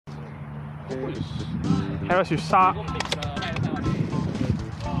Harris, you suck.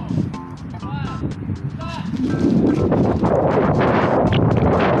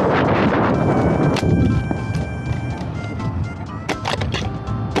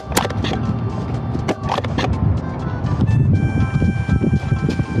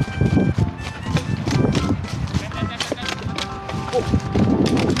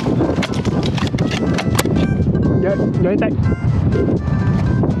 Nhớ chạy.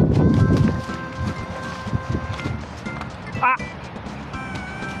 À.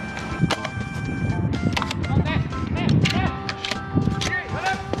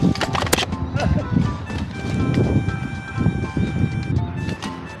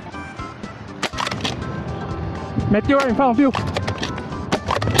 Matthew right in front of you.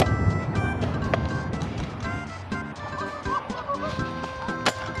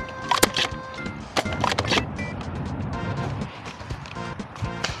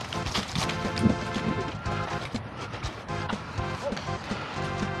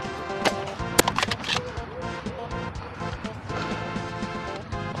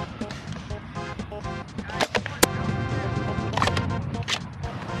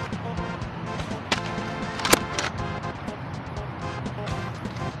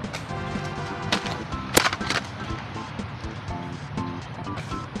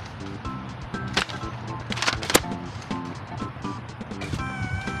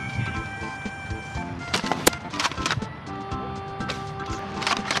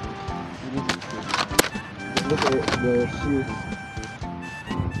 Look at the shoe.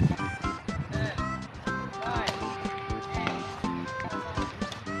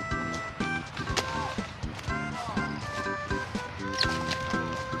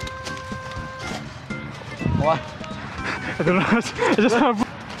 What? I don't know. I just have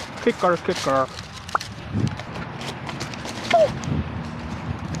kicker.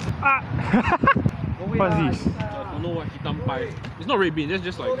 Ah! What's this? I don't know what hitam pie. It's not red bean, it's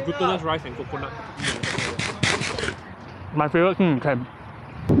just like glutinous rice and coconut. My favorite thing in camp.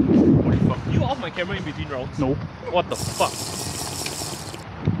 What the fuck? You off my camera in between rounds? No. What the fuck?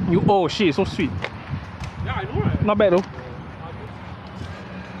 You oh shit, it's so sweet. Yeah, I know, right? Not bad though.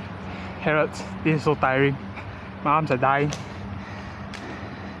 Carrots, this is so tiring. My arms are dying.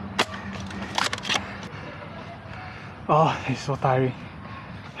 Oh, it's so tiring.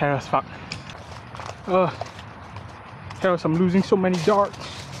 Harris, fuck. Harris, I'm losing so many darts.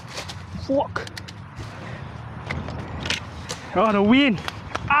 Fuck. Oh, the wind.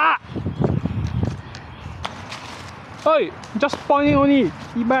 Ah! Hey, just pointing only.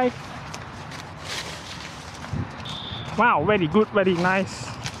 E-bike. Wow, very good, very nice.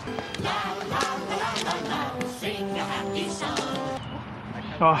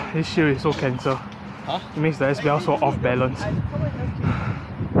 Oh, this shield is so cancer. Huh? It makes the SBL so off balance.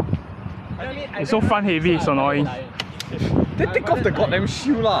 It's so front heavy, it's annoying. Then take off the goddamn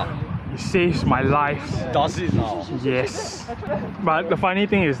shoe lah. It saves my life. Does it now? Yes. But the funny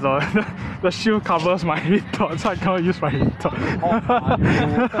thing is the shield covers my head dot, so I cannot use my head dot.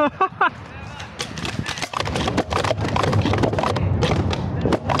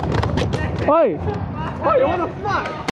 Oi! Hey, what the fuck?